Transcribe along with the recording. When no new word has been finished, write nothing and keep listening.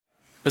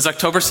It was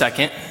October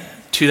 2nd,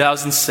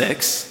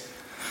 2006,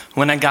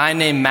 when a guy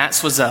named Matt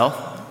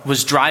Swazel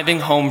was driving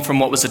home from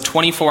what was a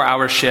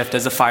 24-hour shift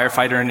as a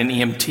firefighter and an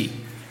EMT.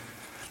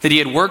 That he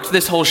had worked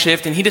this whole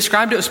shift, and he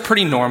described it as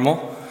pretty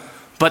normal,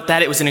 but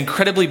that it was an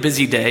incredibly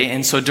busy day,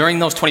 and so during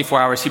those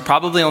 24 hours, he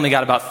probably only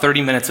got about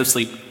 30 minutes of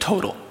sleep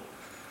total.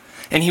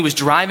 And he was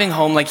driving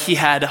home like he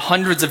had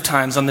hundreds of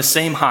times on the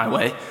same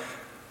highway,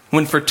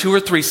 when for 2 or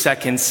 3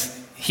 seconds,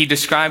 he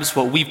describes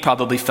what we've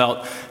probably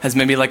felt as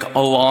maybe like a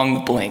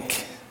long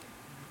blink.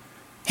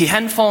 He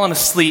hadn't fallen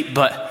asleep,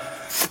 but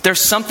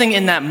there's something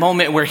in that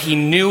moment where he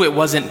knew it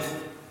was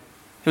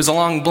a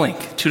long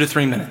blink, 2 to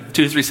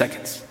 3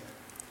 seconds.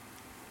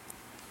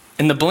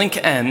 And the blink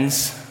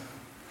ends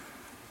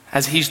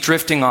as he's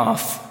drifting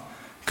off,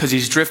 because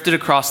he's drifted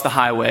across the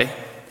highway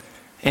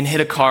and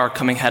hit a car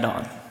coming head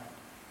on.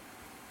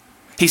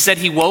 He said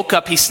he woke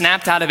up, he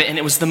snapped out of it, and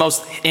it was the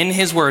most, in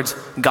his words,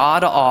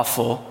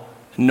 god-awful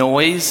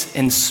noise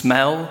and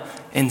smell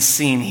and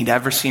scene he'd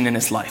ever seen in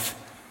his life.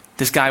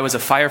 This guy was a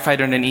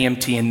firefighter and an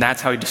EMT, and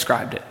that's how he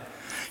described it.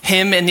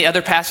 Him and the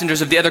other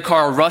passengers of the other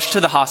car rushed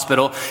to the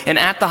hospital, and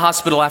at the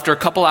hospital, after a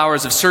couple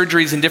hours of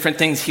surgeries and different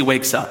things, he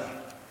wakes up.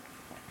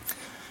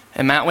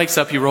 And Matt wakes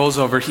up, he rolls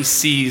over, he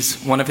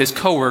sees one of his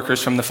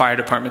coworkers from the fire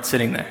department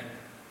sitting there.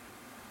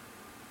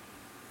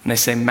 And they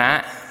say,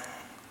 "Matt,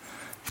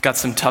 I've got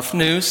some tough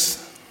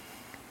news,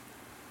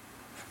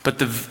 but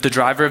the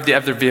driver of the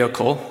other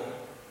vehicle,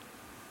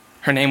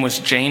 her name was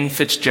Jane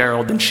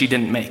Fitzgerald, and she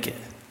didn't make it.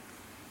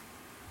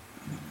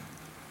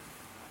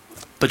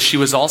 But she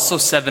was also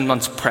 7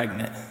 months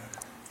pregnant,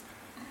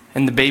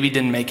 and the baby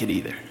didn't make it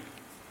either.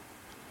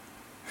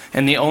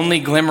 And the only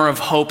glimmer of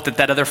hope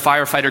that other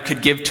firefighter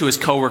could give to his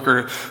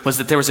coworker was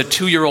that there was a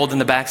 2-year-old in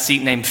the back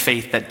seat named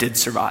Faith that did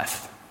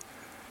survive.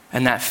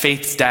 And that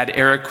Faith's dad,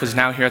 Eric, was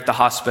now here at the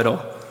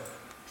hospital,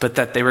 but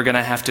that they were going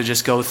to have to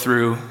just go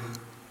through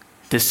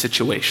this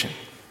situation."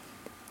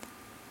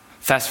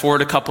 Fast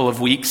forward a couple of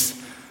weeks,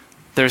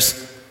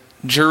 there's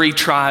jury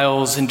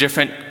trials and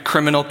different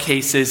criminal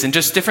cases and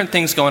just different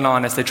things going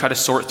on as they try to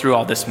sort through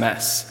all this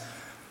mess.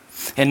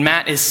 And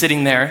Matt is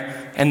sitting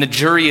there, and the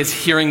jury is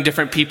hearing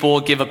different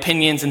people give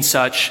opinions and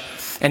such,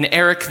 and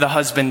Eric, the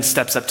husband,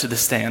 steps up to the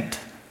stand.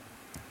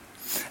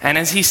 And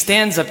as he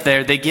stands up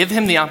there, they give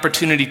him the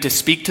opportunity to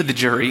speak to the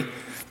jury,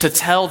 to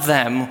tell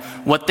them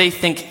what he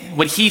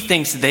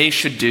thinks they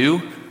should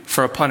do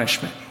for a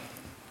punishment.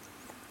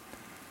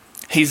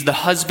 He's the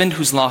husband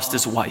who's lost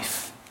his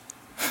wife,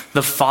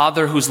 the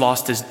father who's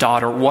lost his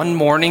daughter. One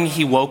morning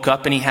he woke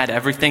up and he had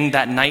everything.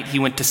 That night he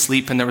went to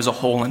sleep and there was a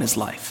hole in his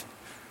life.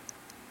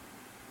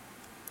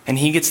 And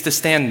he gets to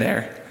stand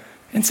there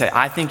and say,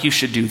 "I think you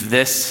should do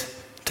this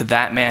to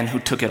that man who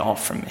took it all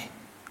from me."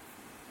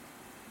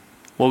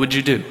 What would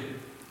you do?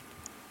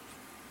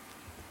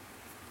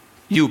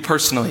 You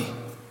personally,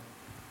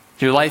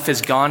 your life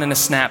is gone in a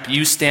snap.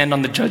 You stand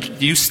on the judge.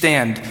 You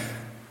stand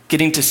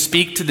getting to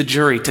speak to the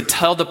jury, to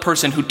tell the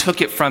person who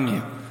took it from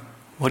you.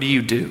 What do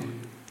you do?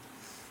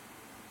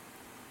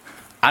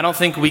 I don't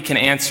think we can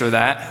answer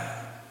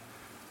that.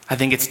 I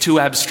think it's too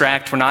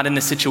abstract. We're not in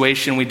the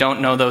situation. We don't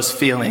know those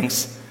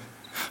feelings.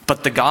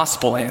 But the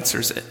gospel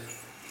answers it.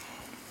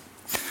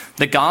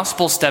 The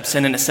gospel steps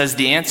in and it says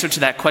the answer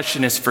to that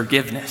question is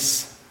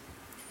forgiveness.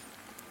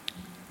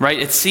 Right?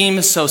 It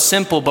seems so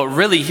simple, but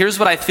really, here's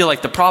what I feel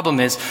like the problem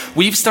is.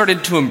 We've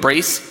started to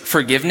embrace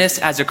forgiveness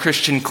as a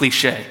Christian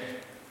cliche.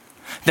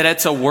 That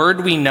it's a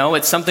word we know,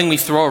 it's something we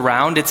throw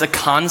around, it's a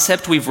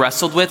concept we've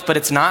wrestled with, but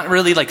it's not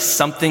really like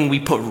something we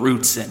put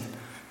roots in.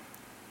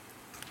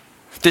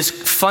 This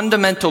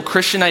fundamental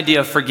Christian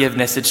idea of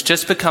forgiveness, it's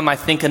just become, I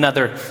think,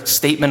 another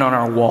statement on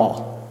our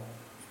wall.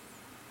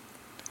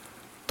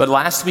 But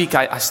last week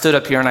I stood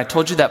up here and I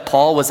told you that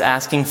Paul was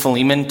asking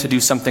Philemon to do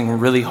something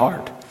really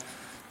hard.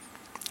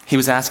 He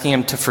was asking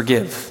him to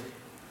forgive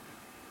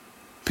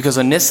because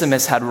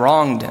Onesimus had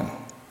wronged him.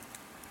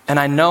 And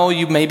I know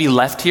you may be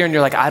left here and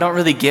you're like, I don't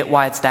really get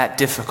why it's that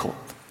difficult.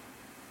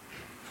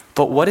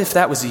 But what if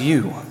that was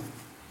you?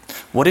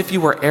 What if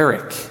you were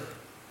Eric?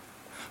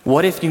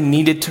 What if you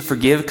needed to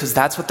forgive because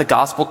that's what the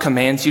gospel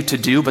commands you to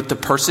do, but the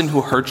person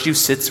who hurt you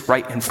sits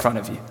right in front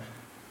of you?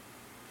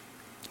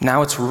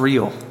 Now it's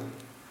real.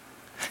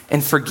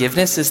 And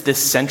forgiveness is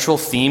this central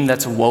theme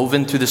that's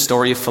woven through the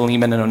story of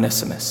Philemon and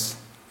Onesimus.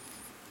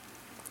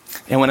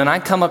 And when I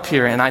come up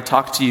here and I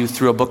talk to you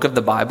through a book of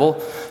the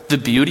Bible, the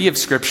beauty of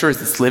Scripture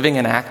is it's living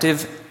and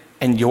active,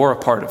 and you're a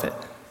part of it.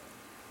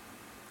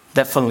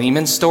 That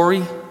Philemon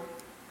story,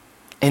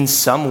 in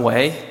some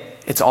way,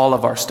 it's all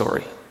of our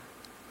story.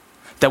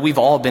 That we've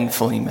all been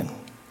Philemon.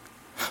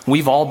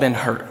 We've all been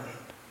hurt.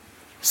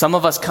 Some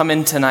of us come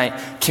in tonight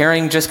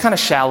carrying just kind of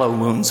shallow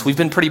wounds. We've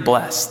been pretty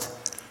blessed.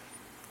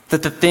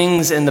 That the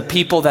things and the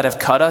people that have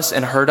cut us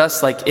and hurt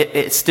us, like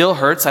it still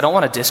hurts. I don't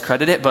want to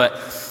discredit it, but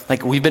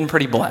like we've been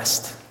pretty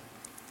blessed.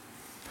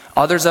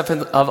 Others of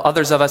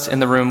us in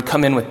the room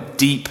come in with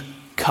deep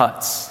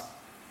cuts,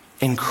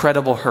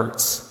 incredible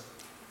hurts,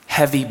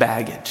 heavy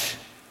baggage.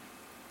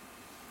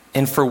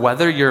 And for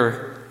whether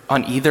you're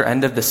on either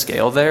end of the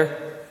scale there,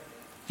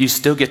 you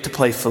still get to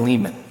play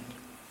Philemon.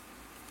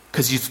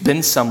 Because you've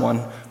been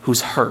someone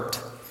who's hurt.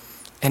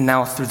 And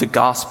now through the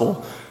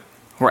gospel,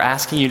 we're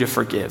asking you to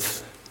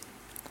forgive.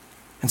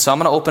 And so I'm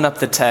going to open up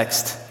the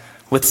text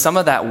with some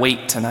of that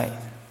weight tonight.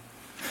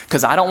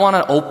 Because I don't want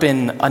to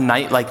open a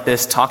night like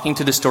this talking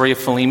to the story of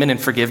Philemon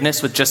and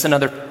forgiveness with just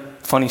another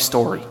funny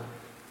story.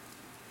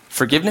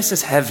 Forgiveness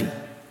is heavy.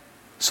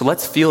 So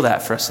let's feel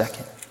that for a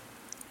second.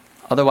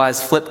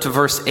 Otherwise, flip to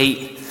verse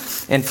 8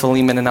 in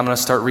Philemon, and I'm going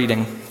to start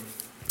reading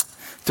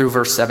through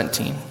verse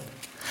 17.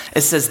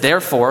 It says,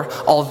 therefore,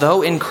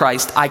 although in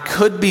Christ I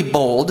could be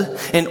bold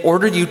and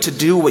order you to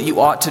do what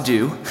you ought to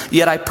do,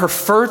 yet I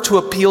prefer to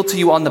appeal to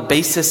you on the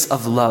basis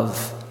of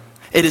love.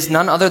 It is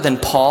none other than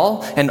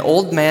Paul, an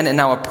old man and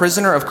now a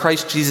prisoner of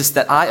Christ Jesus,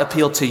 that I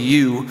appeal to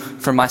you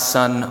for my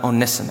son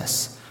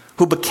Onesimus,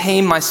 who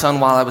became my son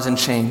while I was in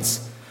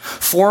chains.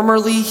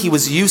 Formerly he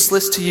was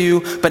useless to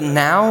you, but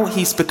now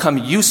he's become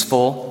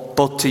useful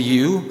both to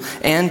you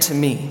and to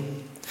me.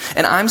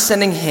 And I'm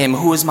sending him,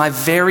 who is my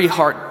very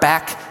heart,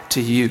 back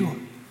to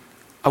you.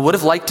 I would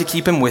have liked to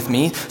keep him with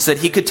me so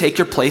that he could take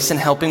your place in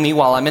helping me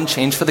while I'm in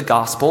chains for the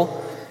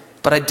gospel.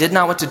 But I did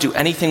not want to do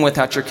anything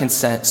without your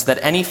consent, so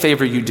that any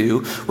favor you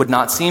do would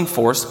not seem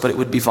forced, but it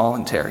would be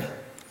voluntary.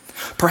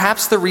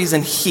 Perhaps the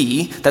reason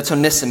he, that's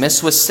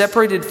Onesimus, was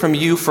separated from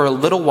you for a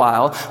little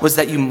while was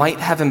that you might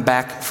have him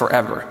back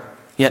forever,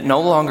 yet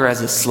no longer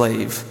as a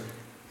slave,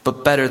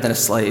 but better than a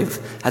slave,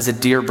 as a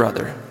dear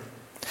brother.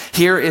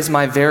 Here is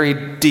my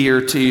very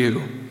dear to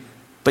you.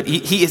 But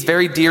he is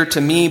very dear to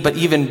me, but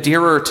even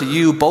dearer to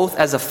you, both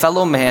as a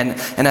fellow man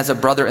and as a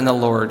brother in the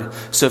Lord.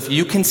 So if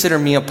you consider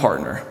me a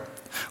partner,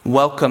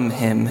 welcome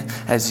him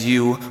as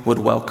you would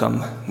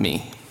welcome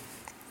me.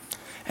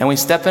 And we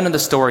step into the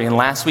story, and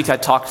last week I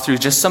talked through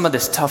just some of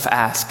this tough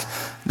ask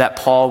that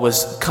Paul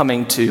was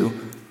coming to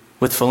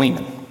with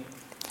Philemon.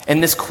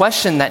 And this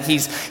question that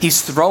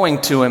he's throwing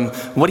to him,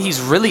 what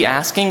he's really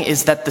asking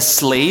is that the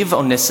slave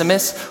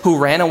Onesimus, who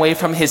ran away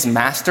from his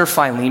master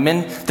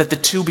Philemon, that the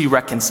two be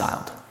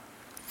reconciled.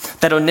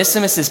 That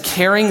Onesimus is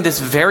carrying this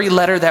very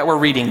letter that we're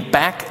reading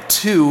back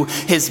to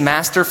his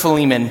master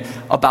Philemon,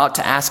 about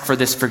to ask for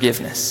this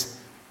forgiveness.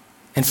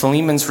 And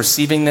Philemon's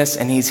receiving this,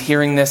 and he's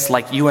hearing this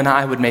like you and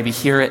I would maybe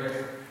hear it,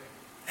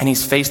 and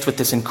he's faced with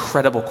this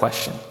incredible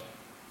question.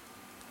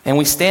 And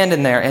we stand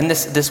in there, and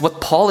this what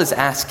Paul is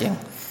asking.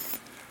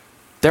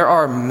 There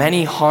are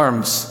many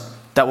harms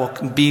that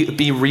will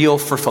be real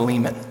for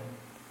Philemon.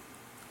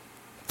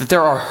 That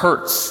there are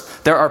hurts,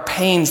 there are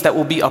pains that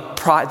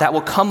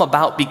will come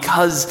about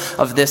because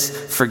of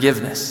this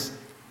forgiveness.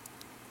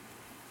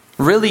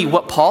 Really,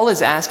 what Paul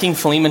is asking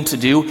Philemon to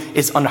do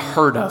is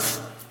unheard of.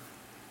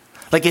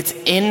 Like, it's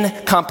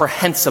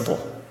incomprehensible.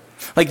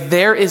 Like,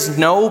 there is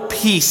no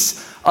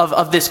piece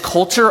of this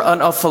culture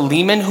of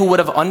Philemon who would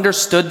have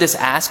understood this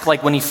ask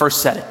like when he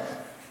first said it.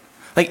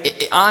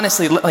 Like,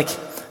 honestly, like,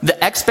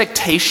 the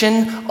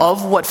expectation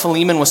of what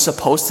Philemon was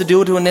supposed to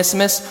do to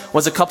Onesimus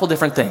was a couple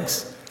different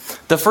things.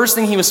 The first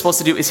thing he was supposed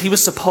to do is he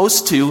was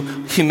supposed to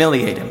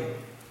humiliate him.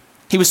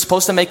 He was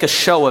supposed to make a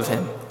show of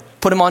him,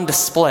 put him on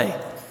display.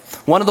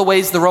 One of the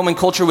ways the Roman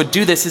culture would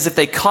do this is if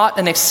they caught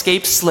an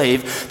escaped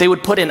slave, they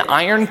would put an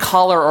iron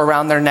collar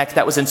around their neck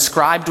that was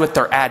inscribed with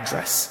their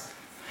address.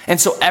 And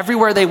so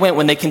everywhere they went,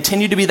 when they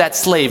continued to be that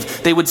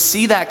slave, they would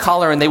see that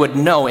collar and they would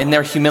know in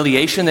their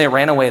humiliation they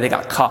ran away, they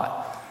got caught.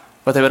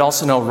 But they would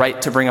also know right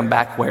to bring them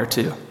back where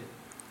to.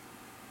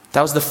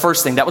 That was the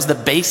first thing. That was the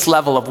base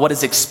level of what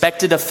is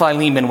expected of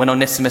Philemon when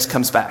Onesimus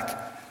comes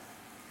back.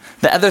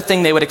 The other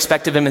thing they would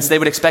expect of him is they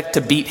would expect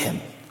to beat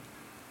him.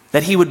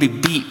 That he would be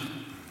beat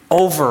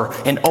over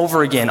and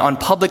over again on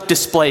public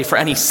display for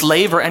any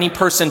slave or any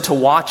person to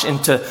watch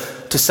and to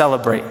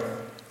celebrate.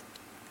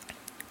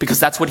 Because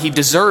that's what he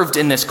deserved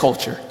in this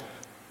culture.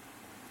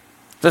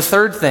 The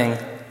third thing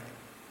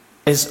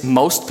is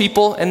most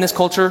people in this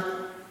culture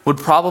would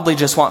probably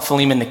just want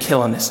Philemon to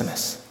kill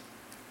Onesimus,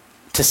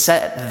 to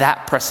set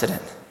that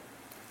precedent,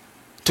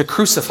 to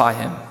crucify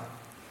him,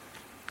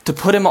 to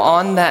put him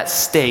on that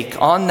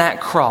stake, on that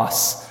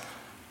cross,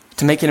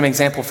 to make him an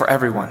example for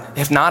everyone.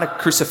 If not a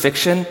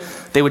crucifixion,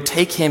 they would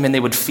take him and they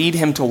would feed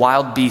him to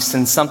wild beasts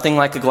in something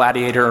like a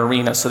gladiator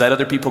arena so that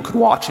other people could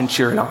watch and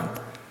cheer it on.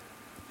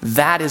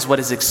 That is what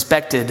is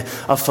expected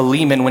of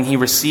Philemon when he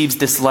receives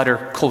this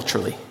letter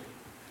culturally.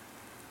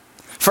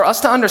 For us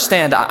to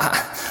understand,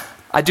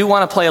 I do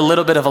want to play a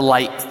little bit of a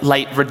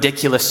light,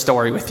 ridiculous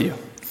story with you.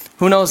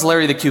 Who knows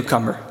Larry the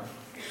Cucumber?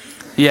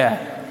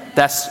 Yeah,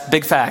 that's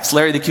big facts.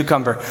 Larry the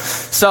Cucumber.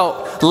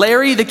 So,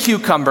 Larry the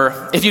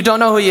Cucumber, if you don't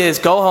know who he is,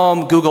 go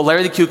home, Google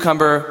Larry the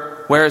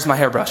Cucumber, where is my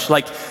hairbrush?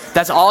 Like,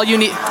 that's all you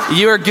need.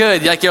 You're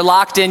good. Like, you're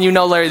locked in, you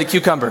know Larry the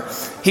Cucumber.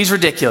 He's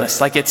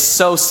ridiculous. Like, it's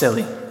so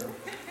silly.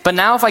 But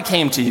now if I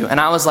came to you and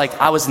I was like,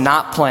 I was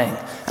not playing,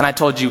 and I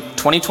told you,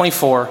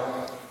 2024,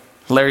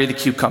 Larry the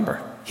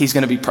Cucumber, he's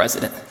going to be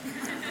president.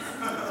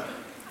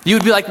 You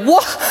would be like,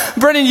 what?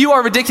 Brennan, you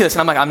are ridiculous.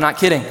 And I'm like, I'm not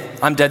kidding.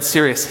 I'm dead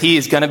serious. He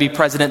is going to be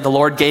president. The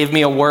Lord gave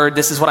me a word.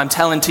 This is what I'm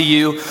telling to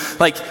you.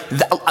 Like,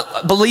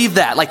 believe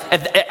that. Like,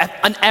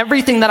 on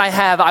everything that I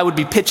have, I would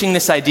be pitching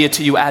this idea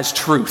to you as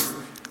truth.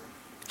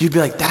 You'd be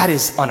like, that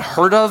is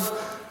unheard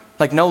of.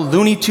 Like, no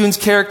Looney Tunes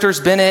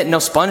characters been it, no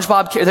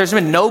SpongeBob. There's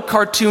been no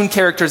cartoon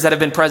characters that have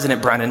been president,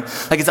 Brennan.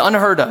 Like, it's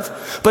unheard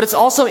of. But it's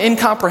also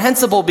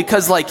incomprehensible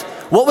because, like,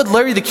 what would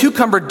Larry the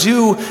Cucumber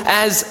do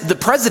as the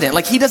president?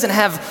 Like, he doesn't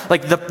have,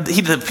 like,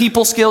 the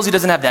people skills. He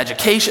doesn't have the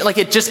education. Like,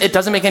 it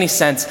doesn't make any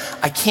sense.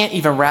 I can't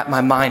even wrap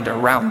my mind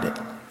around it.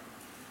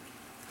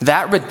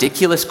 That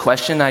ridiculous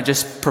question I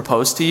just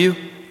proposed to you,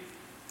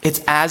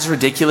 it's as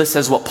ridiculous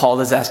as what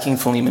Paul is asking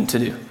Philemon to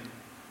do.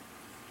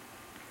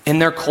 In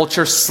their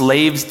culture,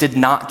 slaves did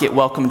not get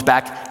welcomed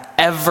back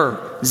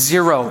ever.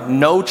 Zero,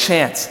 no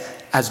chance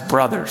as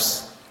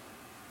brothers.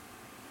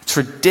 It's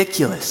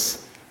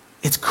ridiculous.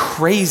 It's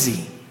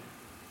crazy.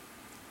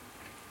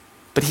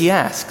 But he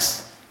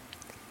asks.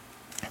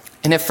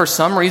 And if for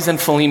some reason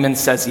Philemon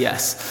says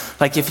yes,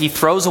 like if he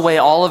throws away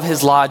all of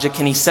his logic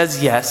and he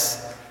says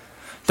yes,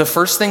 the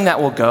first thing that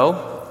will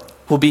go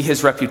will be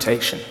his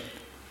reputation.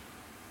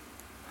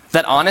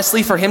 That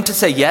honestly, for him to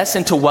say yes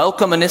and to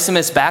welcome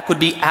Onesimus back would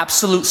be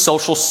absolute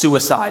social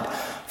suicide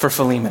for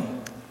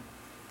Philemon.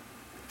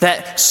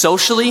 That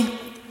socially,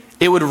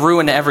 it would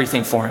ruin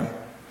everything for him.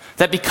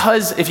 That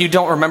because, if you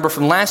don't remember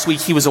from last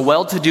week, he was a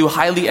well-to-do,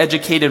 highly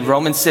educated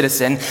Roman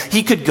citizen,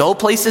 he could go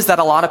places that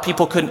a lot of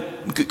people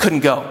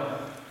couldn't go.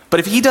 But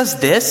if he does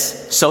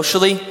this,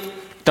 socially,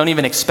 don't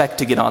even expect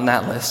to get on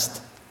that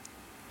list.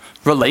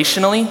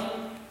 Relationally,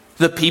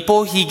 the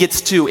people he gets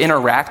to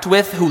interact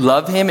with who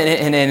love him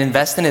and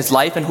invest in his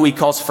life and who he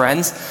calls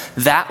friends,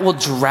 that will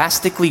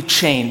drastically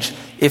change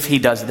if he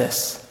does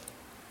this.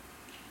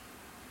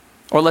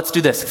 Or let's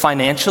do this.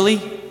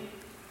 Financially,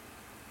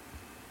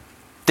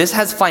 this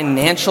has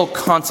financial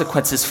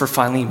consequences for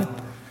Philemon.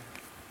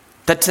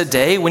 That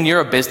today, when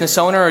you're a business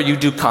owner or you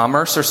do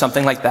commerce or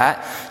something like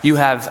that, you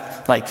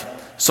have like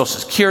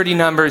social security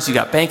numbers, you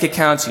got bank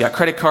accounts, you got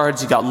credit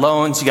cards, you got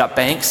loans, you got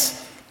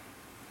banks.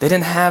 They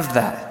didn't have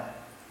that.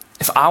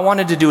 If I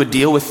wanted to do a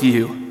deal with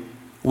you,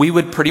 we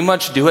would pretty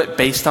much do it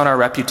based on our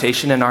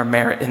reputation and our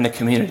merit in the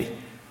community.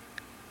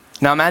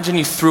 Now imagine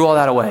you threw all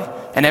that away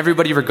and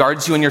everybody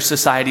regards you in your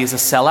society as a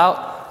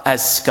sellout,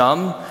 as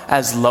scum,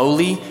 as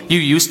lowly. You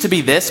used to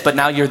be this, but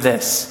now you're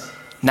this.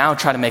 Now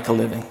try to make a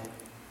living.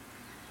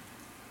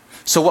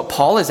 So what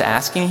Paul is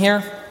asking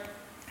here,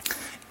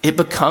 it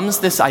becomes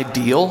this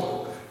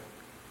ideal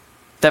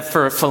that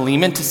for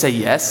Philemon to say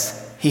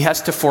yes, he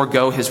has to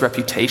forego his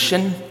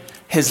reputation,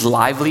 his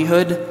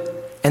livelihood,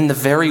 and the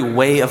very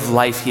way of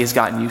life he has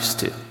gotten used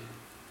to.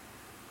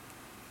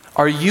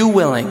 Are you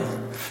willing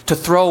to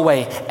throw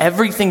away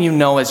everything you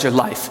know as your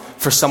life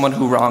for someone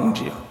who wronged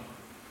you?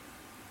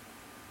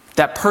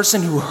 That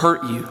person who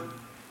hurt you?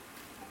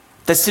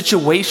 The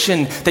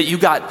situation that you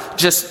got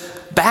just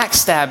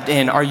backstabbed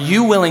in, are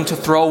you willing to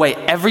throw away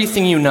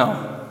everything you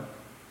know?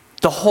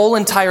 The whole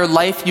entire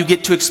life you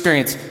get to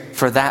experience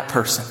for that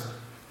person?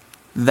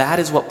 That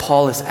is what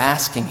Paul is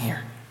asking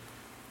here.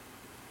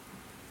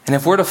 And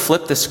if we're to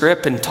flip the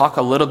script and talk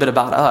a little bit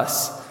about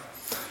us,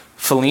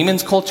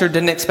 Philemon's culture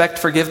didn't expect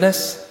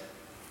forgiveness.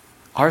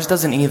 Ours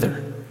doesn't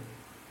either.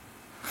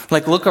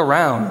 Like, look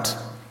around.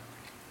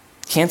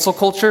 Cancel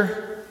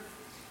culture,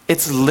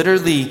 it's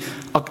literally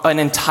an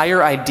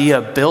entire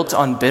idea built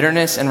on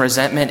bitterness and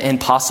resentment and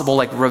possible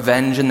like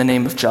revenge in the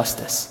name of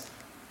justice.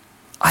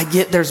 I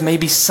get there's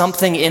maybe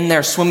something in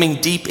there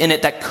swimming deep in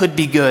it that could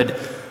be good,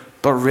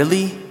 but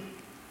really,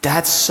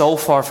 that's so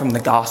far from the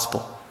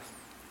gospel.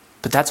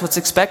 But that's what's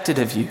expected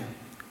of you.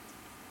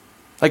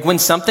 Like when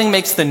something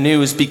makes the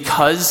news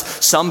because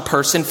some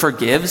person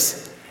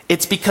forgives,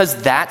 it's because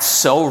that's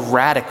so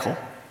radical.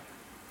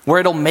 Where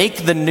it'll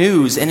make the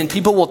news and then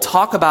people will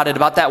talk about it,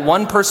 about that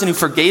one person who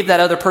forgave that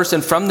other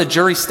person from the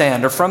jury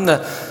stand or from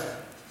the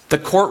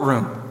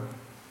courtroom.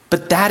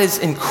 But that is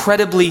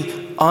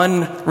incredibly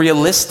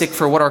unrealistic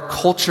for what our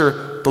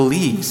culture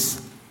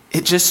believes.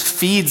 It just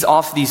feeds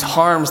off these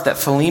harms that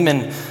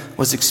Philemon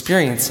was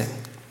experiencing.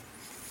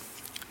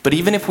 But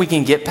even if we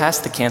can get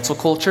past the cancel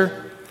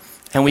culture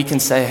and we can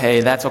say, hey,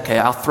 that's okay,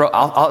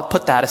 I'll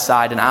put that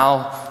aside and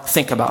I'll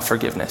think about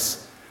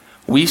forgiveness.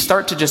 We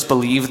start to just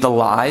believe the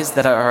lies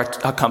that are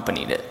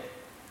accompanied it.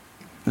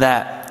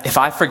 That if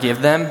I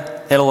forgive them,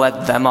 it'll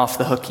let them off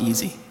the hook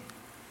easy.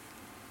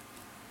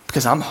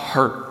 Because I'm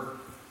hurt.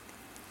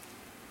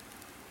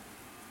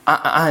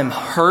 I'm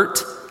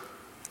hurt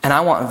and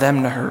I want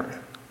them to hurt.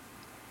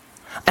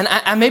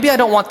 And maybe I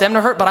don't want them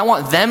to hurt, but I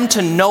want them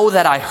to know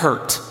that I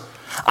hurt.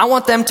 I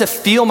want them to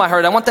feel my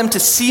hurt. I want them to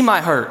see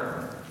my hurt.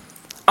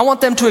 I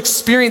want them to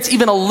experience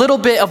even a little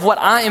bit of what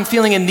I am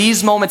feeling in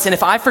these moments. And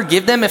if I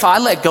forgive them, if I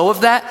let go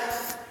of that,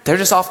 they're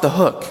just off the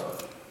hook.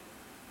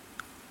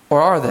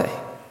 Or are they?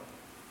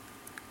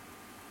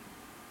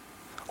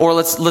 Or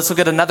let's look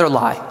at another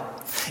lie.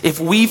 If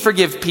we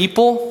forgive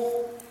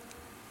people,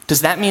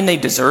 does that mean they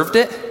deserved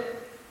it?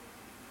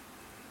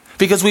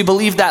 Because we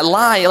believe that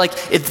lie, like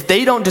if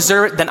they don't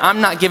deserve it, then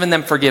I'm not giving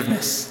them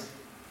forgiveness.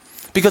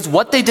 Because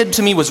what they did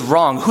to me was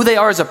wrong. Who they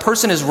are as a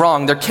person is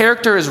wrong. Their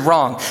character is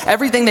wrong.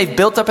 Everything they've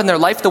built up in their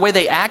life, the way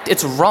they act,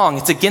 it's wrong.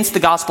 It's against the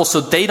gospel, so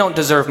they don't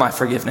deserve my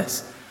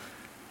forgiveness.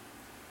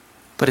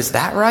 But is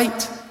that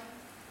right?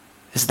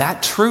 Is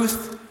that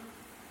truth?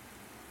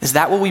 Is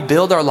that what we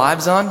build our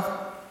lives on?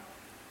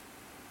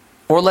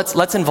 Or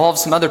let's involve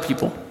some other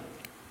people.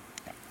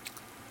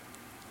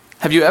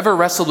 Have you ever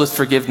wrestled with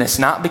forgiveness,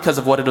 not because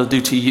of what it'll do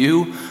to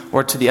you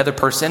or to the other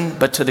person,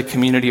 but to the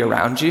community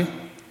around you?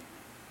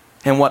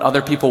 And what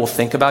other people will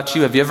think about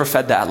you? Have you ever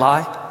fed that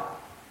lie?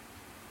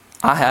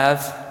 I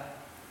have.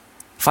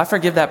 If I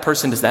forgive that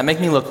person, does that make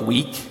me look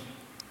weak?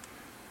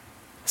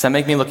 Does that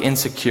make me look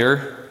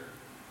insecure?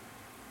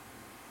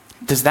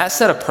 Does that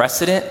set a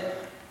precedent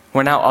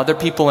where now other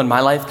people in my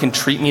life can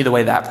treat me the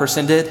way that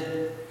person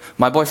did?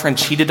 My boyfriend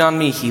cheated on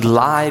me, he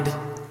lied.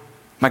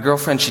 My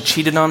girlfriend, she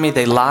cheated on me,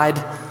 they lied,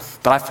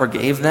 but I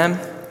forgave them.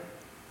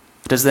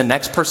 Does the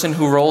next person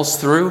who rolls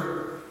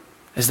through,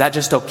 is that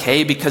just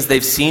okay because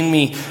they've seen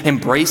me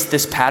embrace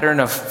this pattern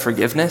of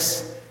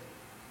forgiveness?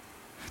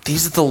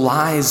 These are the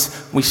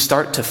lies we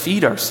start to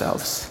feed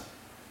ourselves.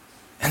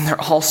 And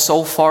they're all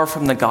so far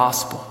from the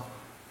gospel.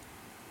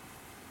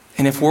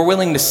 And if we're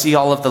willing to see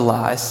all of the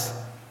lies,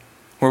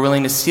 we're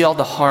willing to see all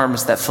the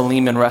harms that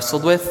Philemon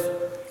wrestled with,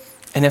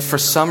 and if for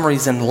some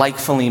reason, like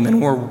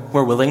Philemon,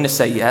 we're willing to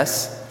say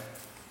yes,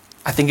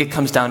 I think it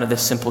comes down to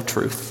this simple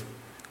truth.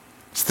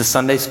 It's the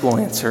Sunday school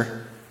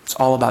answer. It's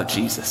all about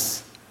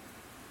Jesus.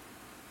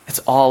 It's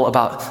all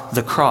about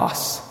the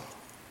cross.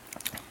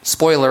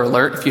 Spoiler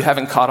alert, if you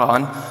haven't caught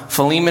on,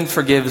 Philemon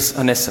forgives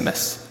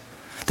Onesimus.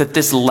 That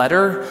this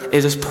letter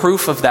is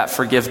proof of that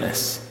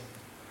forgiveness.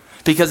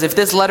 Because if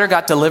this letter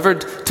got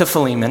delivered to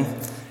Philemon,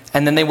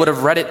 and then they would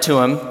have read it to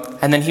him,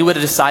 and then he would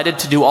have decided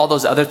to do all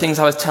those other things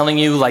I was telling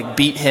you, like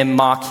beat him,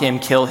 mock him,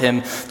 kill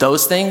him,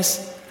 those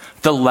things,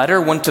 the letter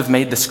wouldn't have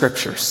made the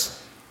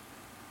scriptures.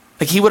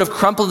 Like he would have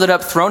crumpled it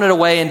up, thrown it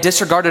away, and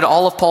disregarded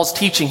all of Paul's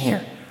teaching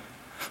here.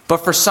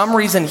 But for some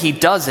reason he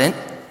doesn't.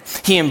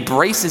 He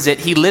embraces it,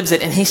 he lives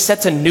it, and he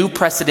sets a new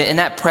precedent. And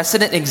that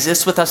precedent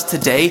exists with us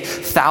today,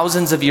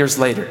 thousands of years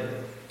later.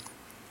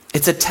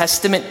 It's a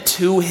testament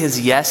to his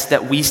yes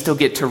that we still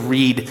get to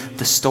read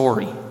the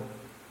story.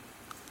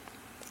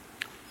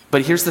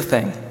 But here's the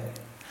thing.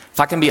 If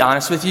I can be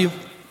honest with you,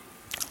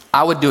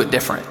 I would do it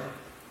different.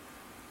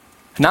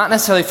 Not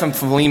necessarily from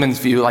Philemon's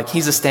view, like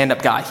he's a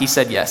stand-up guy. He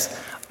said yes.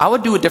 I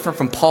would do it different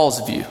from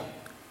Paul's view.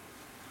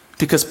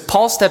 Because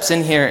Paul steps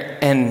in here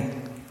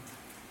and,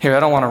 here,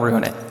 I don't want to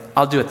ruin it.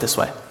 I'll do it this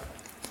way.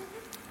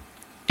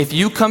 If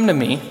you come to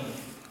me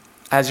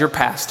as your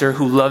pastor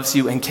who loves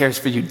you and cares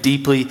for you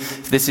deeply,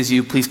 if this is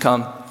you, please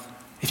come.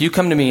 If you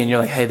come to me and you're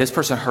like, hey, this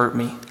person hurt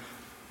me,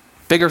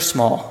 big or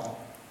small,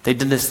 they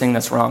did this thing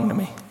that's wrong to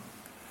me.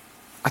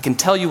 I can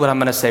tell you what I'm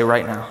going to say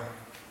right now.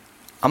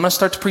 I'm going to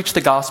start to preach the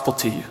gospel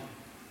to you.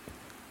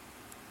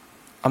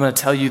 I'm going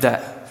to tell you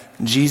that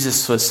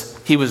Jesus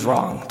was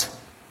wronged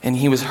and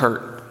he was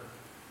hurt.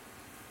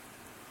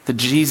 That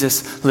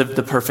Jesus lived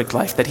the perfect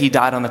life, that he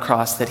died on the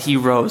cross, that he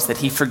rose, that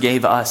he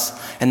forgave us,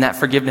 and that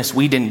forgiveness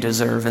we didn't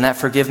deserve, and that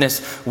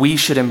forgiveness we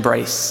should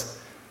embrace.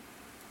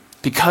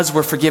 Because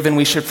we're forgiven,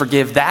 we should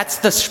forgive. That's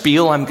the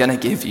spiel I'm going to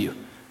give you.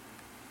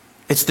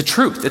 It's the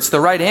truth. It's the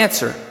right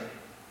answer.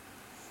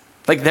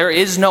 Like there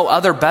is no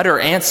other better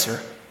answer.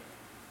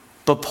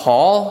 But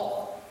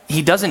Paul,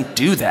 he doesn't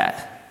do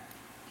that.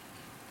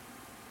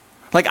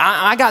 Like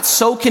I got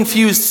so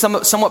confused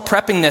somewhat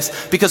prepping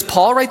this because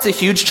Paul writes a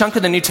huge chunk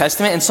of the New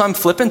Testament, and so I'm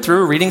flipping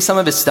through reading some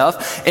of his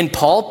stuff, and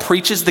Paul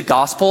preaches the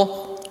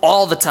gospel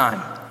all the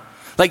time.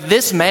 Like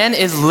this man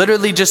is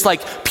literally just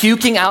like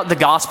puking out the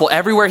gospel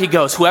everywhere he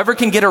goes. Whoever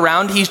can get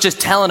around, he's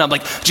just telling them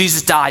like,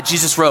 Jesus died,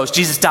 Jesus rose,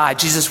 Jesus died,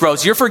 Jesus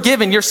rose. You're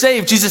forgiven, you're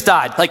saved, Jesus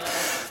died. Like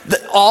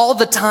all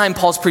the time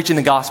Paul's preaching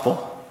the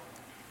gospel.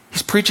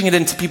 He's preaching it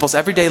into people's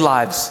everyday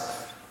lives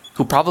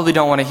who probably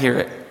don't want to hear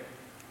it.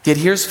 Yet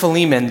here's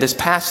Philemon, this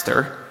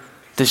pastor,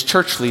 this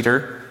church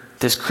leader,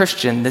 this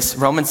Christian, this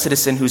Roman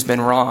citizen who's been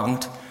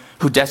wronged,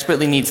 who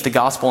desperately needs the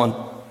gospel, and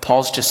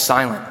Paul's just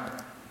silent.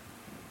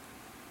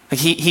 Like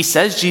he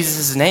says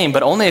Jesus' name,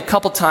 but only a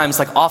couple times,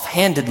 like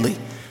offhandedly.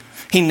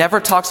 He never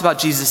talks about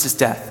Jesus'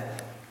 death.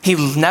 He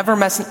never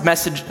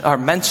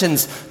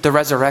mentions the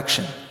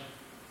resurrection.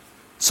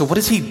 So what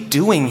is he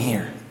doing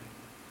here?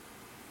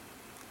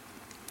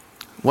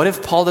 What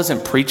if Paul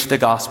doesn't preach the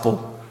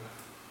gospel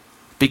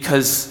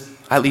because,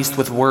 at least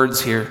with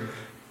words here,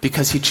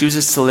 because he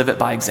chooses to live it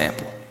by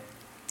example?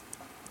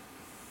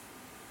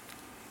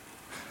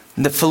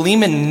 That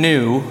Philemon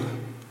knew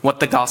what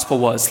the gospel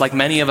was, like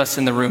many of us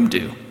in the room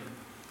do.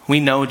 We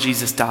know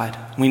Jesus died.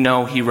 We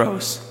know he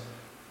rose.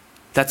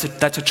 That's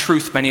a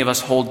truth many of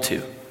us hold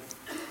to.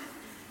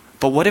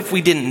 But what if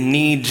we didn't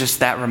need just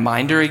that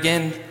reminder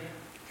again,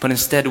 but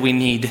instead we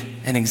need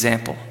an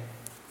example?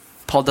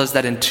 Paul does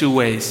that in two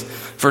ways.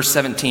 Verse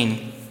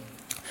 17.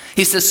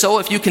 He says, so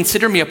if you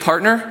consider me a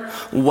partner,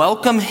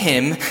 welcome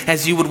him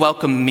as you would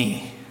welcome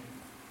me.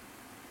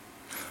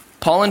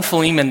 Paul and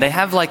Philemon, they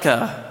have like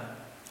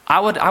I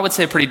would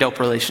say a pretty dope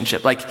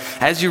relationship. Like,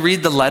 as you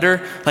read the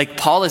letter, like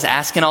Paul is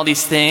asking all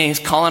these things,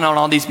 calling out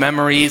all these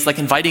memories, like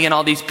inviting in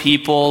all these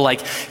people,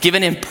 like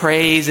giving him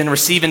praise and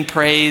receiving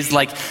praise.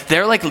 Like,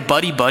 they're like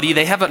buddy.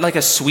 They have like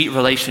a sweet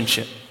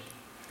relationship.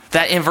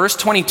 That in verse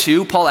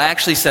 22, Paul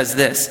actually says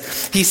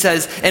this. He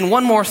says, and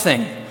one more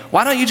thing,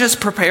 why don't you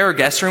just prepare a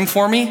guest room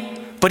for me?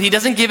 But he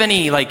doesn't give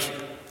any like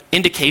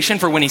indication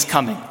for when he's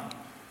coming.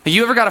 Have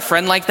you ever got a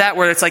friend like that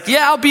where it's like,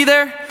 yeah, I'll be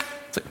there?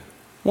 It's like,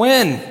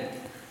 when?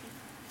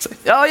 It's like,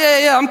 oh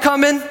yeah, I'm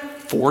coming.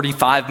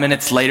 45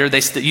 minutes later,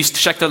 you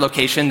check their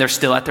location, they're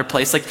still at their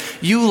place.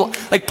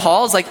 Like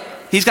Paul's like,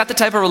 he's got the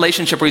type of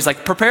relationship where he's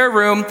like, prepare a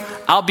room,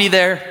 I'll be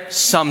there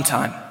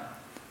sometime.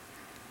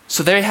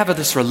 So they have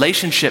this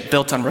relationship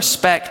built on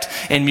respect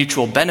and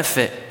mutual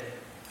benefit,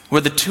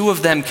 where the two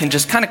of them can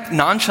just kind of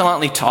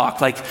nonchalantly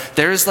talk. Like,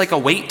 there's like a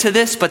weight to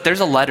this, but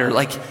there's a letter.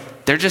 Like,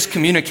 they're just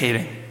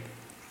communicating.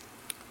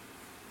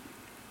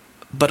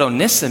 But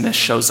Onesimus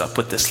shows up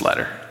with this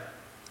letter.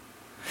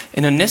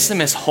 And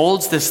Onesimus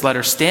holds this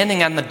letter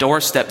standing on the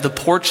doorstep, the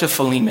porch of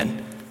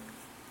Philemon,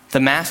 the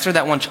master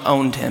that once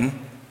owned him,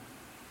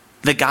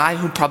 the guy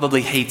who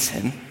probably hates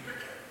him,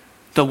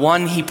 the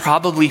one he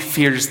probably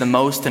fears the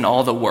most in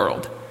all the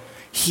world.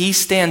 He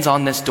stands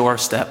on this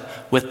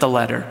doorstep with the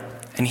letter,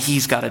 and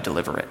he's got to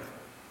deliver it.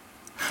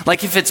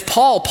 Like, if it's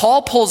Paul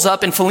pulls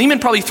up and Philemon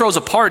probably throws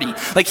a party.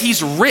 Like,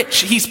 he's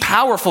rich, he's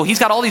powerful, he's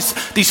got all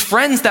these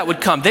friends that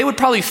would come. They would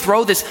probably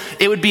throw this,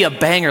 it would be a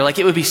banger. Like,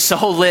 it would be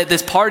so lit,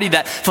 this party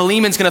that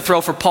Philemon's going to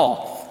throw for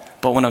Paul.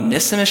 But when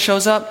Onesimus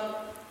shows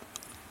up,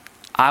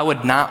 I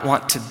would not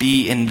want to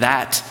be in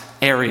that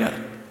area.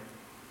 It'd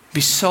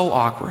be so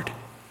awkward.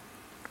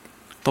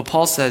 But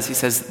Paul says, he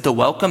says, the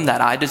welcome that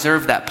I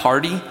deserve, that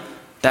party,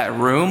 that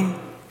room,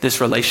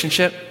 this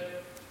relationship,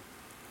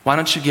 why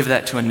don't you give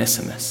that to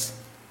Onesimus?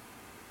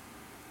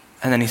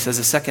 And then he says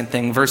a second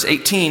thing, verse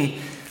 18,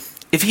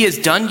 if he has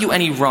done you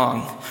any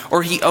wrong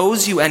or he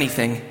owes you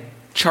anything,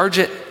 charge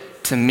it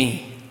to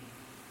me.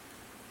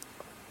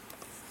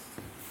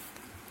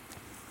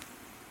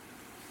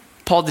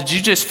 Paul, did you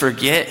just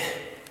forget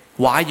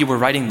why you were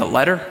writing the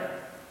letter?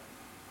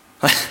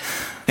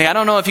 Like, I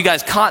don't know if you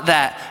guys caught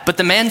that, but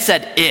the man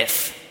said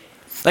if.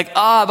 Like,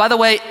 by the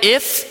way,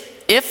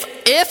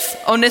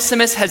 if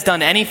Onesimus has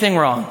done anything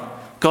wrong,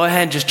 go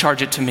ahead and just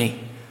charge it to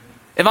me.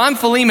 If I'm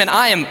Philemon,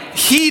 I am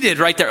heated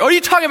right there. What are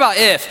you talking about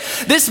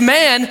if? This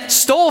man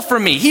stole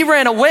from me. He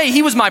ran away.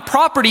 He was my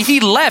property. He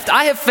left.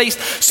 I have faced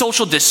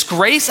social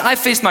disgrace. I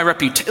faced my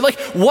reputation. Like,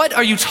 what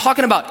are you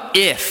talking about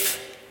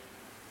if?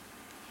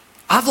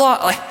 I've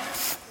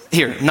lost,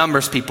 here,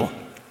 numbers people.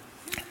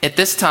 At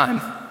this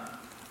time,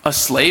 a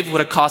slave would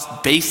have cost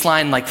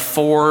baseline like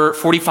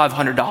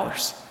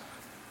 $4,500.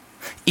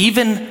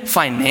 Even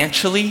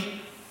financially,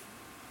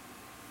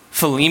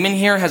 Philemon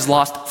here has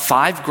lost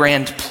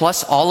 $5,000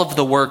 plus all of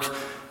the work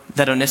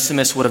that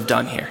Onesimus would have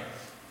done here.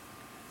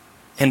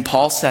 And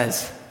Paul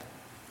says,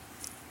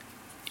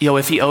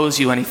 if he owes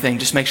you anything,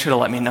 just make sure to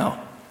let me know.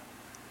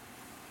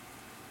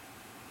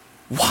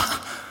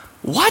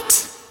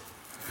 What?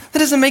 That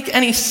doesn't make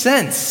any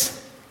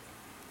sense.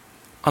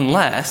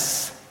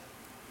 Unless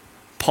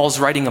Paul's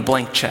writing a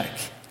blank check.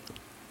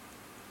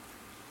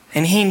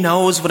 And he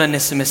knows what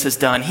Onesimus has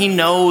done. He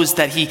knows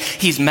that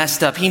he's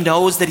messed up. He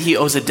knows that he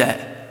owes a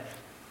debt.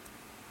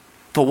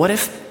 But what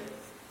if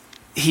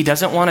he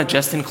doesn't want to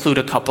just include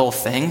a couple of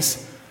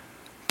things,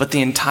 but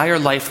the entire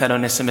life that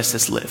Onesimus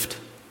has lived?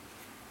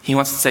 He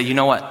wants to say, you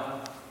know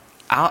what?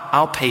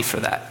 I'll pay for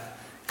that.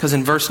 Because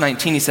in verse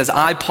 19 he says,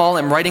 I, Paul,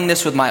 am writing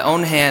this with my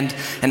own hand,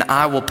 and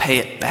I will pay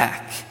it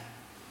back.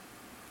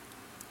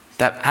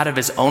 That out of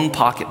his own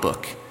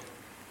pocketbook,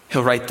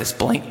 he'll write this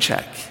blank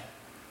check,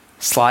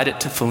 slide it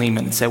to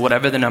Philemon, and say,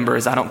 whatever the number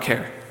is, I don't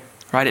care.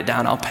 Write it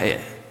down, I'll pay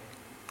it.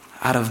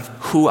 Out of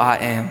who I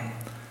am.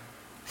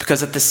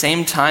 Because at the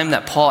same time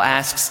that Paul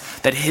asks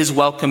that his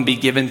welcome be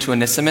given to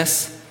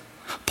Onesimus,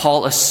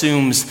 Paul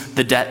assumes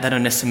the debt that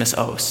Onesimus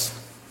owes.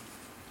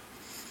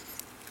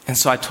 And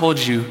so I told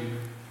you,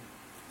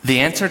 the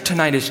answer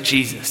tonight is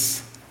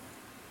Jesus.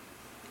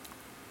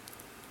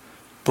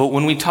 But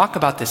when we talk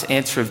about this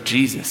answer of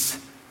Jesus,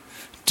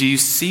 do you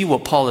see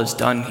what Paul has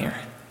done here?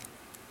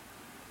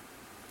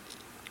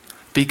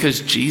 Because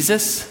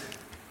Jesus,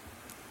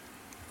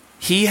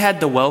 he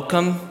had the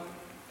welcome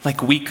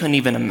like we couldn't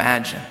even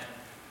imagine.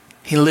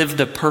 He lived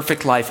the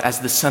perfect life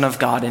as the Son of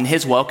God, and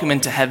his welcome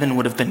into heaven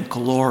would have been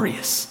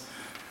glorious.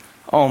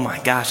 Oh my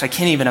gosh, I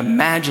can't even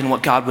imagine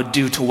what God would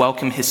do to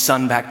welcome his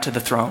Son back to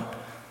the throne.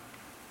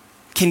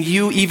 Can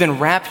you even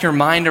wrap your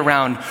mind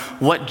around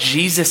what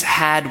Jesus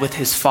had with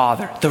his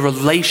Father, the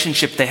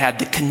relationship they had,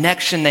 the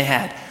connection they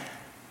had?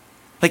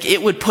 Like,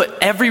 it would put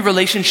every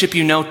relationship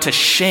you know to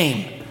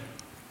shame.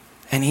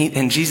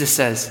 And Jesus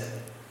says,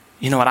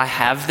 you know what, I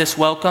have this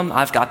welcome,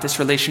 I've got this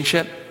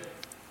relationship,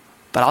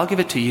 but I'll give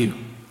it to you.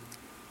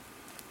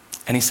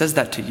 And he says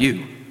that to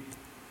you.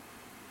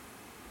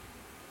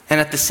 And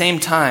at the same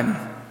time,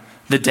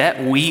 the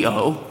debt we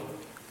owe,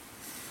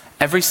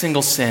 every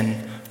single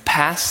sin,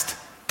 past,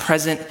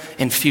 present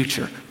and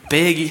future,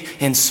 big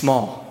and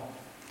small,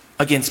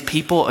 against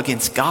people,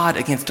 against God,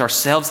 against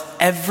ourselves,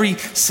 every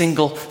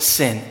single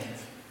sin.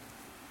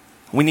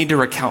 We need to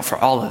recount for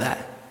all of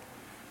that.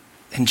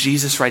 And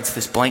Jesus writes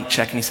this blank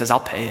check and he says, I'll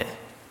pay it.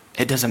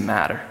 It doesn't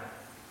matter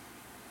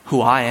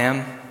who I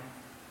am.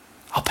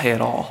 I'll pay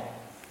it all.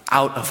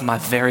 Out of my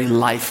very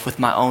life with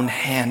my own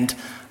hand,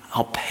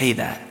 I'll pay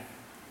that.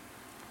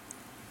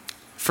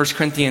 1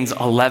 Corinthians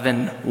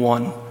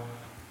 11:1,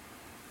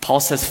 Paul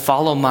says,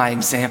 follow my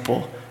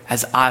example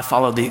as I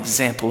follow the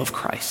example of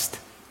Christ.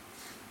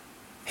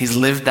 He's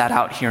lived that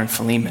out here in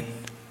Philemon.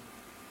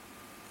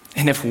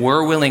 And if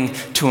we're willing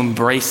to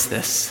embrace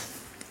this,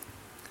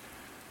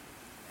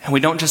 and we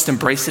don't just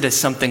embrace it as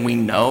something we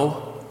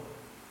know,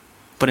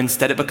 but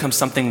instead it becomes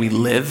something we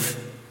live,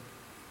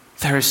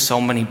 there is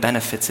so many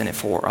benefits in it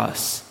for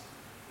us.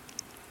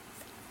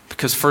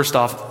 Because first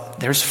off,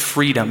 there's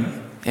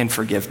freedom in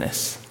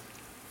forgiveness.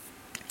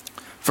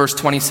 Verse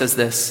 20 says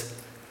this,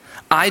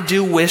 I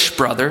do wish,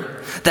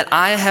 brother, that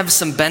I have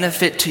some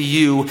benefit to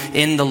you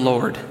in the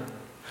Lord.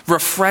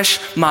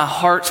 Refresh my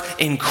heart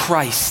in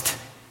Christ,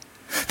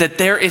 that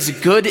there is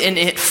good in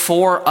it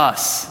for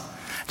us,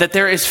 that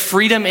there is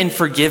freedom in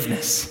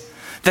forgiveness,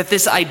 that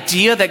this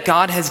idea that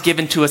God has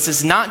given to us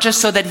is not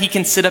just so that he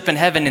can sit up in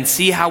heaven and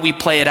see how we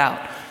play it out.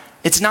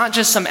 It's not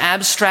just some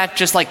abstract,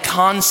 just like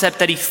concept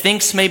that he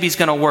thinks maybe is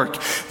going to work.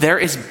 There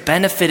is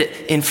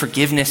benefit in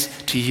forgiveness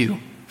to you,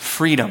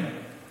 freedom.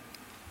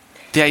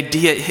 The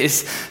idea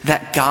is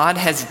that God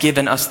has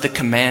given us the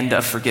command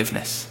of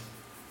forgiveness.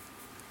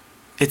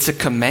 It's a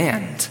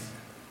command.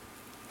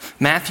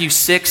 Matthew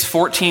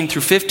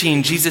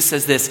 6:14-15, Jesus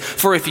says this,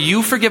 for if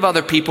you forgive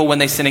other people when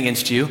they sin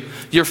against you,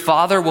 your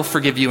Father will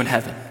forgive you in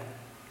heaven.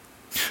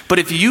 But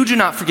if you do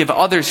not forgive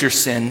others your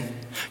sin,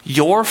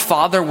 your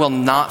Father will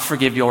not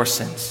forgive your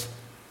sins.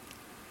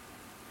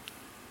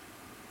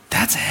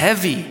 That's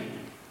heavy.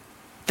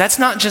 That's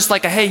not just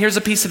like hey, here's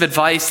a piece of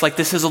advice, like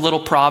this is a little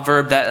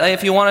proverb that hey,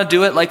 if you want to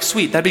do it, like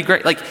sweet, that'd be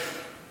great. Like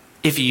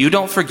if you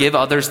don't forgive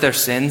others their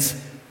sins,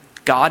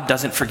 God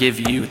doesn't forgive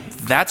you.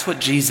 That's what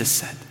Jesus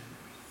said.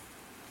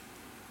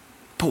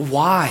 But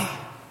why?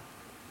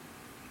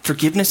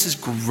 Forgiveness is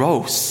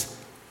gross.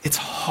 It's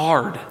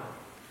hard.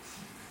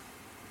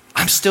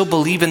 I'm still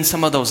believing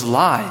some of those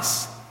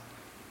lies.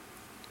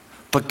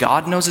 But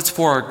God knows it's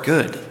for our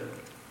good.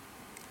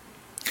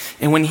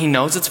 And when he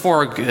knows it's for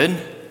our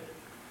good,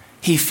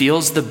 he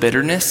feels the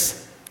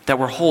bitterness that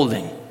we're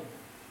holding.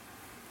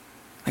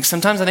 Like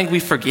sometimes I think we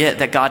forget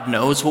that God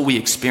knows what we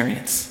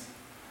experience,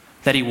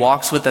 that he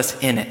walks with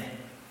us in it.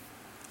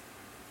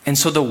 And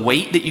so the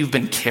weight that you've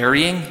been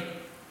carrying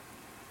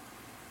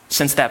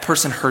since that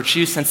person hurt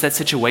you, since that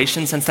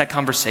situation, since that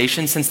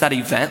conversation, since that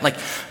event, like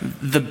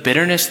the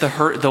bitterness, the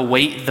hurt, the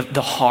weight,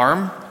 the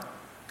harm,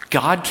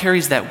 God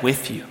carries that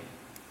with you.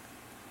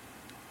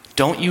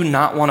 Don't you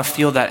not want to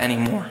feel that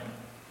anymore?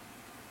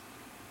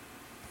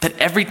 That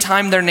every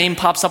time their name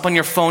pops up on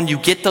your phone, you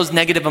get those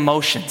negative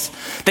emotions.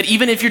 That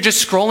even if you're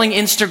just scrolling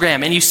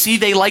Instagram and you see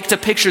they liked a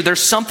picture,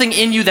 there's something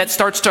in you that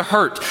starts to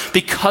hurt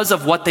because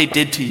of what they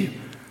did to you.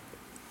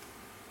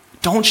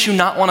 Don't you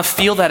not want to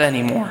feel that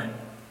anymore?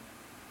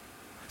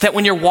 That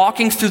when you're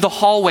walking through the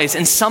hallways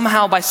and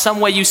somehow by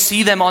some way you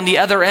see them on the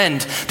other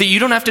end, that you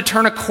don't have to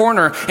turn a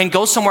corner and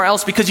go somewhere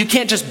else because you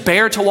can't just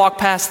bear to walk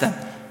past them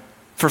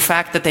for the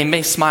fact that they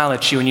may smile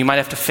at you and you might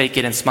have to fake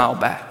it and smile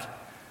back.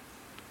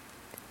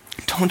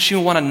 Don't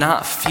you want to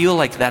not feel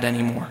like that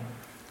anymore?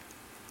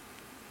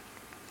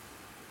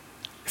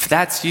 If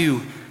that's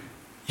you,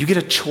 you get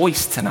a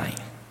choice tonight.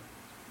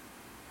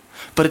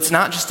 But it's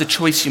not just a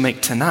choice you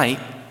make tonight,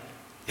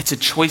 it's a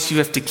choice you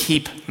have to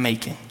keep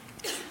making.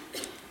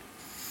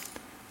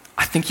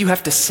 I think you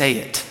have to say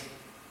it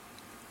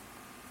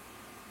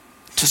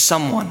to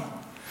someone,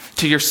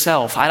 to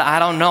yourself. I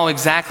don't know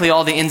exactly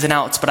all the ins and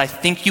outs, but I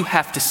think you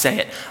have to say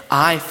it.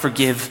 I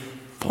forgive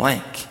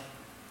blank.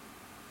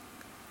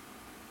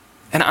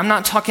 And I'm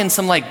not talking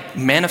some like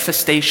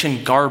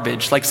manifestation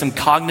garbage, like some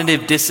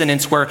cognitive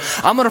dissonance where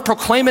I'm going to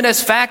proclaim it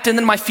as fact and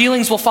then my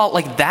feelings will fall.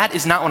 Like that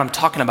is not what I'm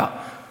talking about.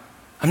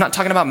 I'm not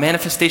talking about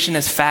manifestation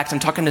as fact. I'm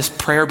talking this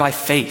prayer by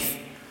faith.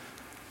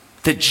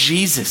 That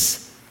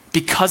Jesus,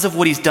 because of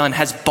what he's done,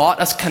 has bought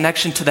us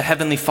connection to the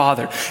Heavenly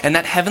Father. And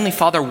that Heavenly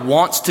Father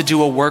wants to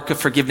do a work of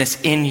forgiveness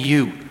in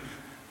you.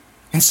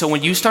 And so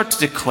when you start to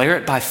declare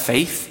it by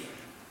faith,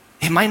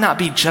 it might not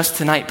be just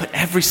tonight, but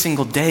every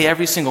single day,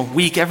 every single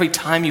week, every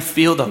time you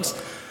feel those.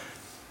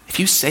 If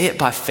you say it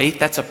by faith,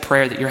 that's a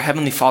prayer that your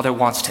Heavenly Father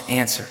wants to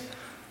answer.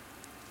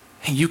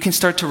 And you can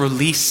start to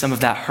release some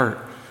of that hurt.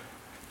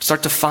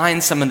 Start to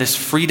find some of this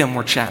freedom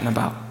we're chatting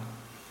about.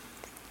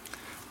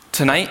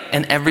 Tonight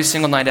and every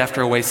single night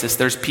after Oasis,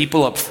 there's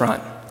people up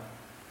front.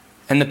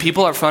 And the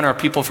people up front are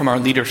people from our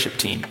leadership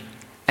team.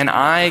 And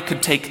I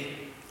could take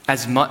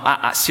as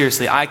much,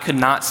 seriously, I could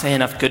not say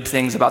enough good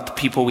things about the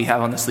people we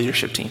have on this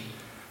leadership team.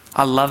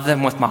 I love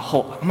them with my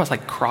whole, I almost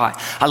like cry.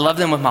 I love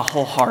them with my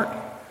whole heart.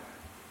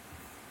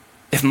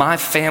 If my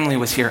family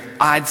was here,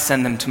 I'd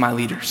send them to my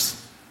leaders.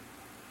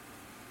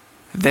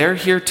 they're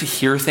here to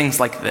hear things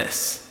like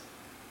this.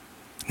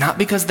 Not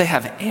because they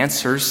have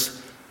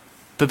answers,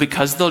 but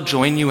because they'll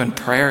join you in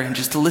prayer, and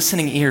just a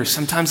listening ear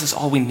sometimes is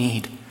all we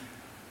need.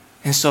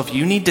 And so if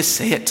you need to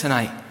say it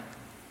tonight,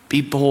 be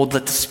bold,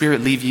 let the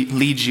Spirit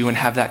lead you and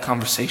have that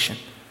conversation.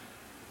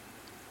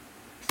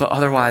 But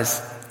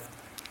otherwise,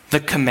 the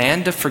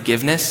command of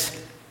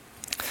forgiveness,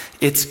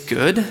 it's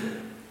good,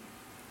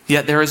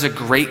 yet there is a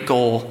great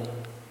goal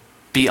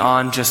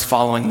beyond just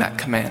following that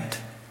command.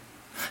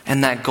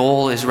 And that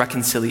goal is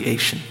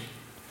reconciliation.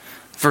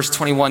 Verse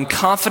 21,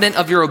 confident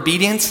of your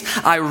obedience,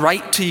 I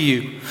write to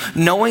you,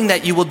 knowing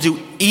that you will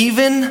do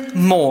even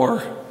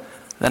more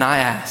than I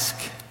ask.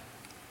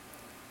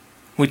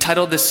 We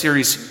titled this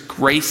series,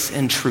 Grace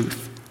and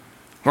Truth.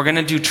 We're going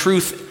to do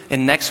truth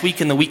in next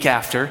week and the week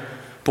after,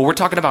 but we're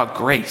talking about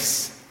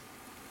grace.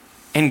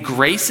 And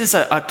grace is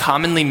a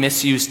commonly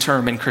misused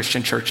term in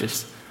Christian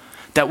churches.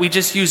 That we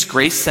just use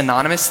grace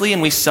synonymously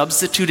and we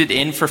substitute it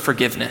in for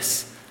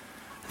forgiveness.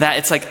 That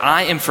it's like,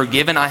 I am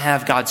forgiven, I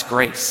have God's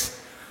grace.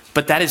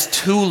 But that is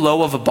too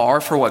low of a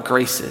bar for what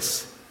grace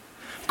is.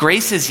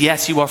 Grace is,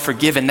 yes, you are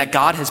forgiven, that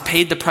God has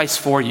paid the price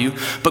for you,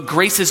 but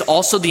grace is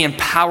also the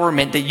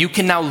empowerment that you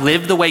can now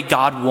live the way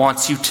God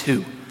wants you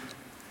to.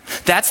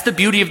 That's the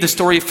beauty of the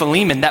story of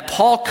Philemon, that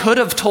Paul could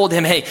have told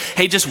him,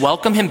 hey, just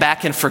welcome him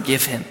back and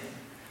forgive him.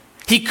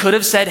 He could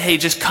have said, hey,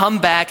 just come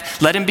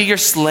back, let him be your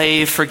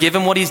slave, forgive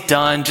him what he's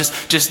done,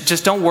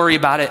 just don't worry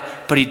about it.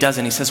 But he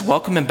doesn't. He says,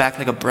 welcome him back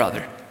like a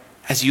brother,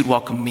 as you'd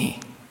welcome me.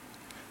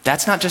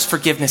 That's not just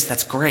forgiveness,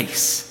 that's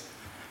grace.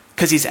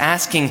 Because he's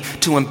asking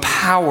to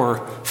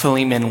empower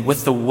Philemon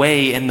with the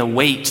way and the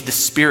weight, the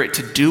Spirit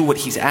to do what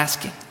he's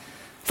asking.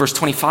 Verse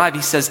 25,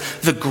 he says,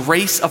 the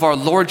grace of our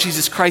Lord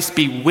Jesus Christ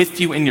be with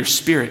you in your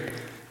spirit.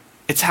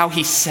 It's how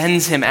he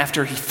sends him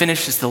after he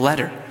finishes the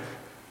letter.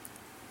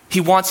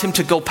 He wants him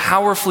to go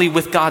powerfully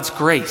with God's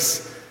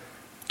grace,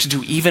 to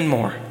do even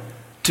more,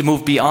 to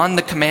move beyond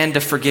the command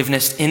of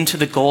forgiveness into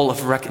the goal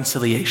of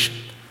reconciliation.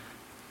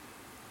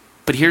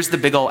 But here's the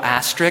big old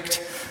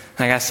asterisk,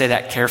 and I gotta say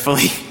that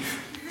carefully,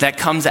 that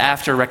comes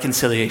after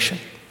reconciliation.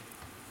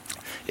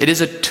 It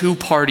is a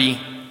two-party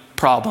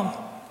problem.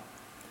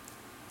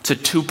 It's a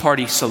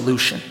two-party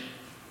solution.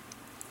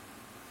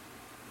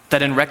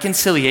 That in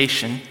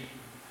reconciliation,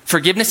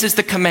 forgiveness is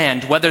the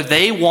command, whether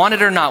they want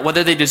it or not,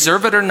 whether they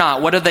deserve it or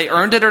not, whether they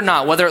earned it or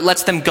not, whether it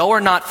lets them go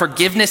or not,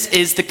 forgiveness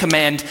is the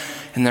command,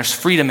 and there's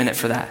freedom in it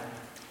for that.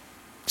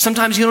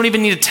 Sometimes you don't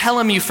even need to tell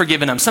them you've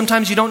forgiven them.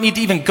 Sometimes you don't need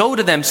to even go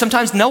to them.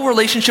 Sometimes no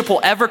relationship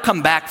will ever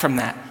come back from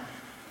that.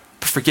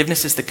 But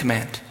forgiveness is the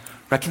command.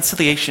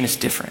 Reconciliation is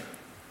different.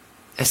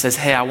 It says,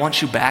 hey, I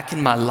want you back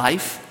in my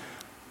life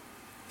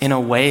in a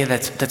way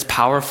that's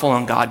powerful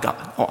and God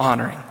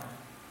honoring.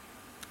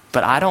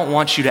 But I don't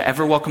want you to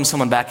ever welcome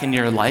someone back into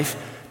your life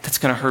that's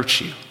going to hurt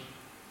you.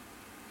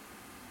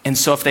 And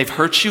so if they've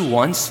hurt you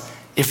once,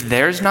 if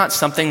there's not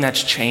something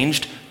that's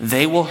changed,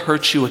 they will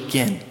hurt you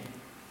again.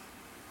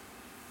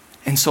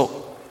 And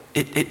so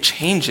it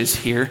changes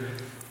here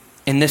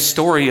in this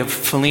story of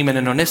Philemon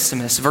and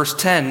Onesimus. Verse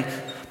 10,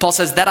 Paul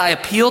says, that I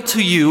appeal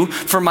to you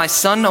for my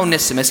son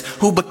Onesimus,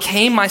 who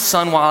became my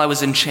son while I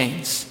was in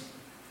chains.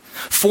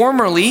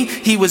 Formerly,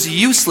 he was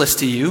useless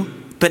to you,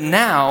 but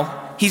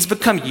now he's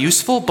become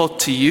useful both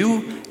to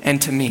you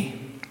and to me.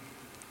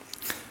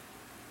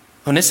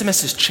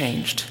 Onesimus has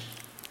changed.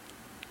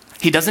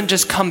 He doesn't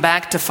just come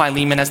back to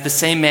Philemon as the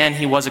same man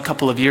he was a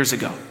couple of years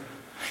ago.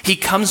 He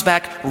comes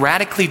back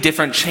radically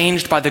different,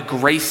 changed by the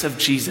grace of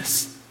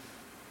Jesus.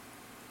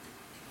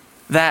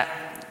 That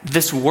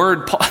this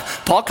word,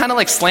 Paul kind of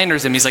like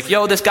slanders him. He's like,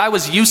 yo, this guy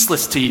was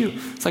useless to you.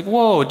 It's like,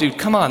 whoa, dude,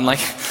 come on.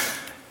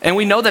 And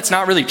we know that's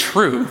not really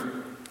true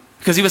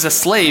because he was a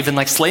slave,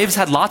 and slaves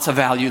had lots of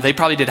value. They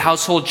probably did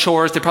household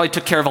chores. They probably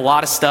took care of a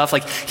lot of stuff.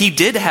 He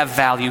did have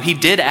value. He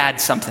did add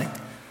something.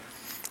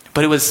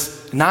 But it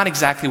was not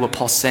exactly what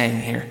Paul's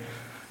saying here,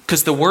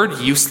 because the word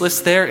useless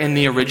there in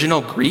the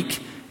original Greek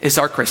is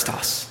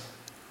arkristos.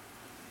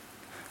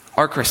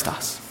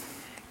 Arkristos.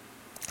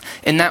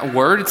 In that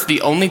word, it's the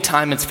only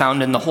time it's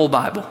found in the whole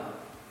Bible.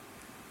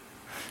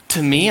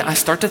 To me, I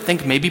start to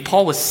think maybe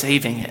Paul was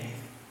saving it.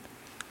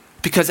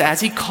 Because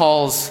as he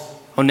calls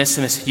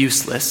Onesimus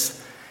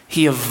useless,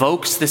 he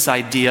evokes this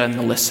idea in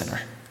the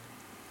listener.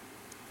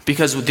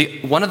 Because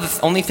one of the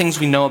only things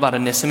we know about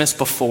Onesimus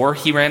before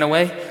he ran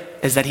away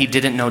is that he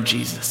didn't know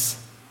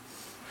Jesus.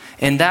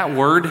 And that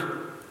word,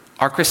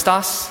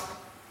 arkristos,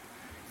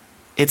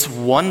 it's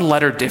one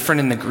letter different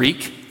in the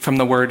Greek from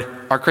the word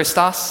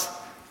arkristos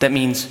that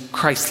means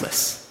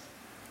Christless.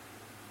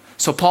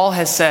 So Paul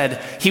has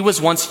said he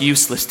was once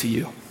useless to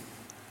you.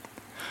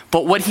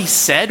 But what he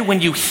said,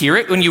 when you hear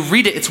it, when you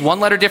read it, it's one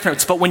letter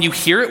difference. But when you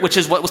hear it, which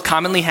is what was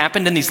commonly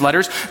happened in these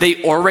letters,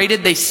 they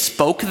orated, they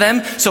spoke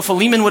them. So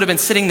Philemon would have been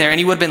sitting there and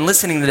he would have been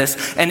listening to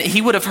this, and he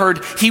would have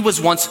heard he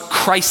was once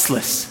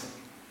Christless.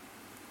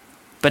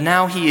 But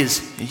now he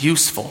is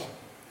useful.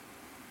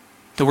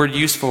 The word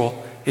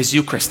useful is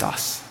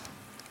Eucharistos.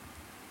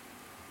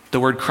 The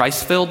word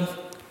Christ-filled,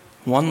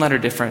 one letter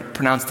different,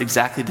 pronounced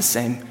exactly the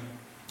same,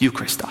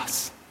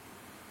 Eucharistos.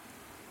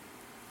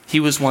 He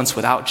was once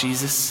without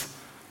Jesus,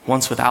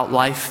 once without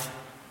life,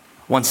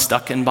 once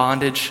stuck in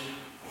bondage,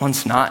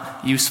 once not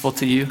useful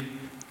to you.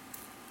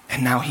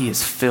 And now he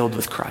is filled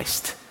with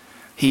Christ.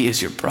 He is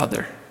your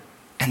brother.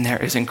 And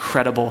there is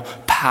incredible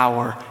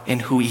power in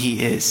who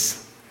he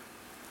is.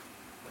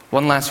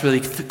 One last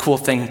really cool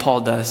thing Paul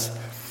does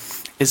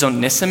is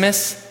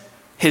Onesimus,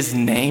 his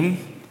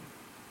name,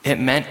 it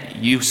meant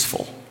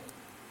useful.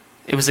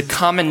 It was a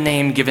common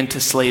name given to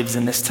slaves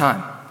in this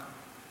time.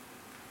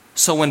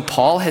 So when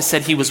Paul has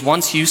said he was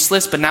once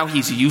useless, but now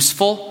he's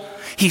useful,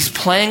 he's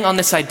playing on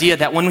this idea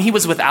that when he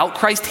was without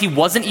Christ, he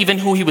wasn't even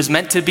who he was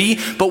meant to be,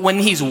 but when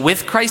he's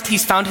with Christ,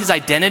 he's found his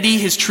identity,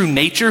 his true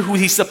nature, who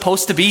he's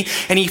supposed to be,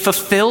 and he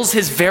fulfills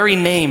his very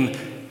name,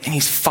 and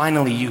he's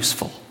finally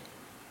useful.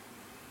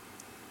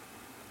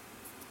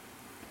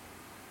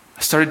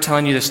 I started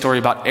telling you the story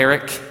about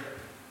Eric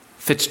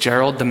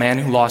Fitzgerald, the man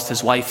who lost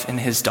his wife and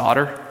his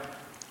daughter.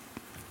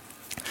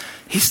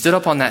 He stood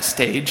up on that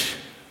stage,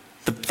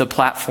 the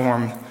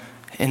platform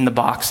in the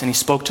box, and he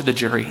spoke to the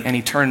jury, and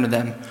he turned to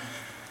them,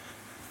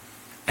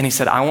 and he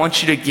said, I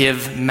want you to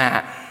give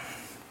Matt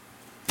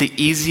the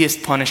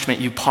easiest punishment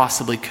you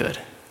possibly could.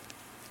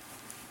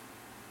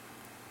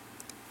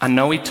 I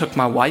know he took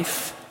my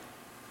wife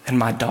and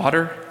my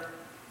daughter,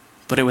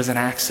 but it was an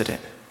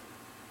accident.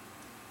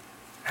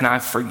 And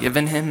I've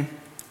forgiven him,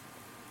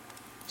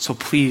 so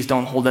please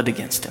don't hold it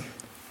against him.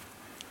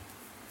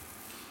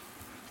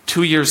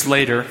 2 years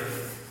later,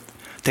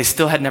 they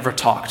still had never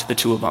talked, the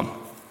two of them.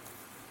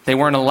 They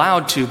weren't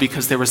allowed to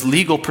because there was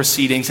legal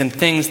proceedings and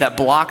things that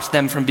blocked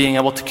them from being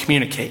able to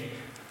communicate.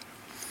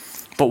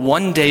 But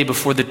one day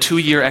before the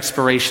 2-year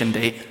expiration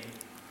date,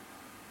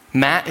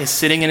 Matt is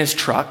sitting in his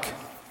truck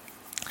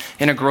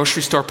in a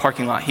grocery store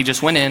parking lot. He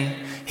just went in,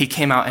 he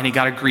came out, and he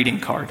got a greeting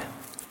card.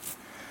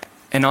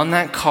 And on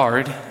that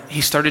card,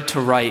 he started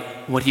to write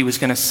what he was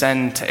going to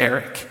send to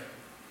Eric.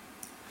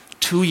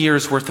 2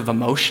 years worth of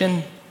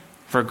emotion,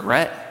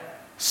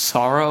 regret,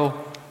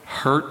 sorrow,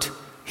 hurt.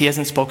 He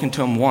hasn't spoken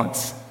to him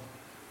once.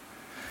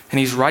 And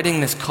he's writing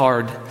this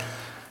card,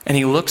 and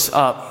he looks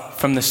up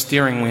from the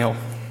steering wheel,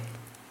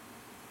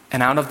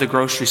 and out of the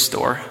grocery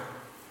store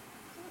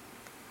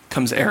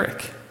comes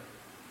Eric.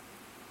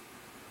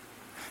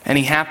 And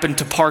he happened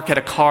to park at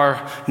a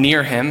car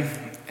near him,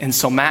 and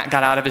so Matt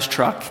got out of his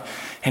truck,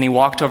 and he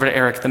walked over to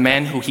Eric, the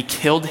man who he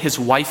killed his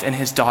wife and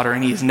his daughter,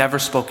 and he has never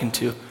spoken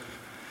to.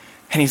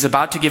 And he's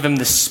about to give him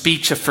this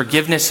speech of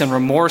forgiveness and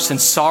remorse and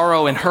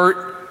sorrow and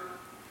hurt.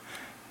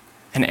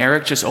 And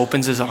Eric just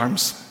opens his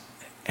arms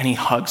and he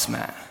hugs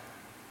Matt.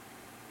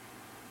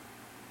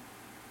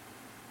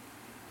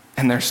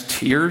 And there's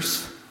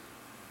tears.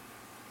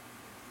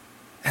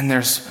 And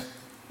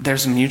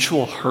there's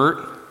mutual hurt.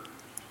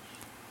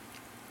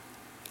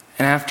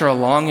 And after a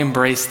long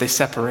embrace, they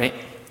separate.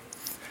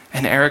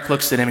 And Eric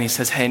looks at him and he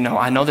says, hey, no,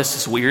 I know this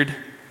is weird,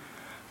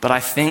 but I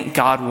think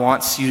God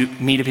wants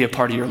me to be a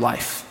part of your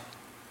life.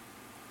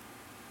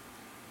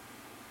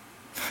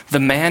 The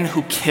man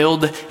who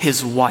killed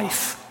his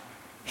wife,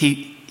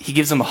 he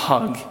gives him a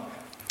hug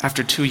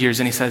after 2 years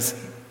and he says,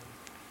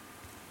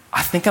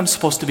 I think I'm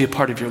supposed to be a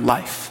part of your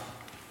life.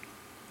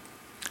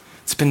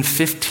 It's been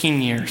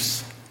 15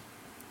 years.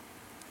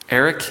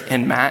 Eric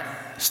and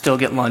Matt still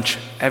get lunch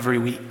every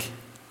week.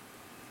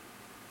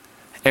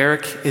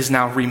 Eric is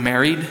now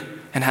remarried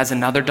and has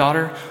another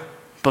daughter,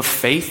 but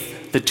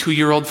Faith, the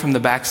 2-year-old from the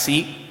back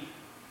seat,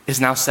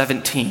 is now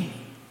 17.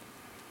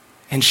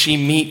 And she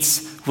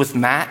meets with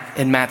Matt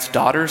and Matt's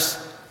daughters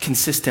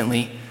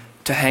consistently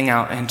to hang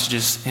out and to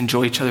just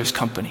enjoy each other's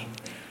company.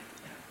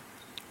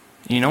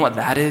 You know what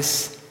that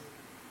is?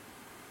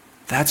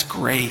 That's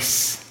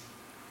grace.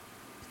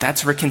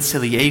 That's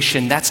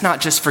reconciliation. That's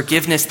not just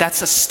forgiveness.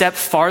 That's a step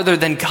farther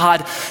than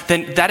God.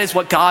 That is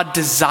what God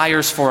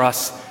desires for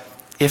us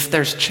if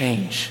there's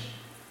change.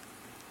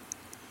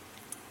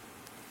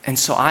 And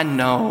so I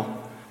know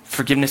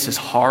forgiveness is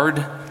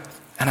hard,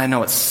 and I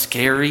know it's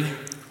scary,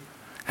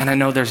 and I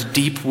know there's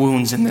deep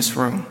wounds in this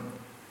room.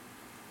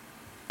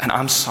 And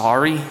I'm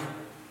sorry.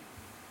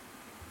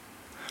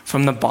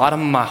 From the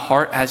bottom of my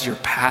heart as your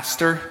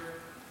pastor,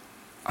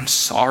 I'm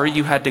sorry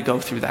you had to go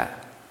through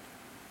that.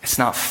 It's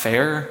not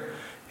fair,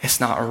 it's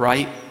not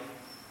right,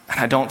 and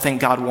I don't think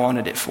God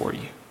wanted it for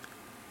you.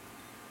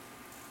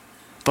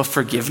 But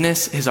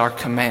forgiveness is our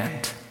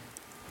command.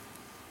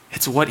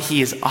 It's what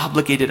he has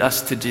obligated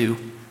us to do,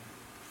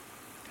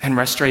 and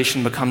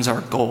restoration becomes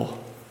our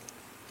goal.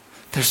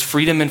 There's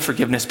freedom in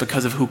forgiveness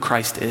because of who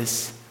Christ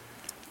is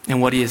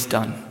and what he has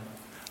done.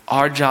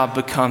 Our job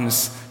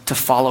becomes to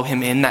follow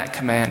him in that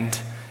command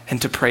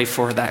and to pray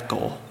for that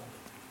goal.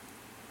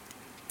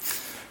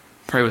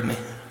 Pray with me.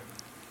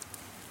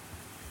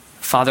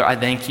 Father, I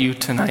thank you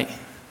tonight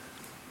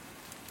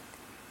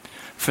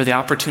for the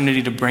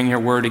opportunity to bring your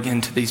word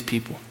again to these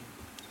people.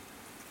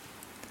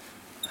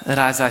 That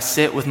as I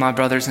sit with my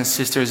brothers and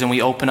sisters and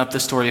we open up the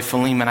story of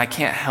Philemon, I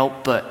can't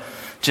help but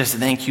just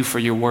thank you for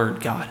your word,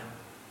 God.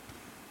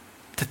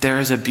 That there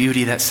is a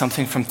beauty that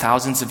something from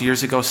thousands of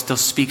years ago still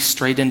speaks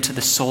straight into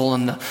the soul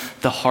and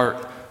the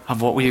heart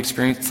of what we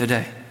experience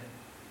today.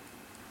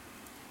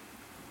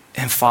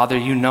 And Father,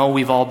 you know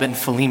we've all been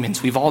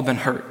Philemons. We've all been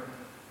hurt.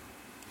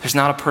 There's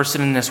not a person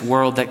in this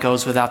world that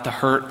goes without the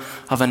hurt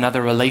of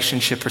another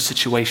relationship or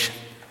situation.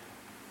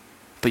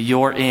 But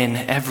you're in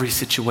every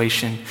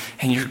situation,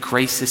 and your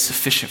grace is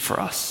sufficient for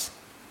us.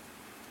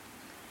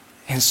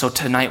 And so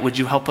tonight, would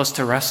you help us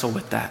to wrestle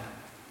with that?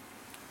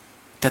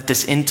 That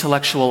this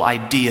intellectual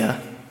idea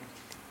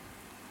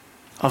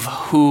of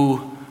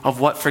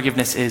what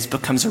forgiveness is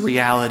becomes a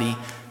reality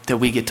that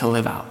we get to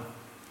live out.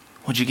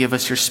 Would you give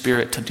us your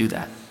Spirit to do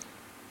that?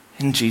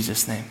 In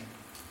Jesus' name.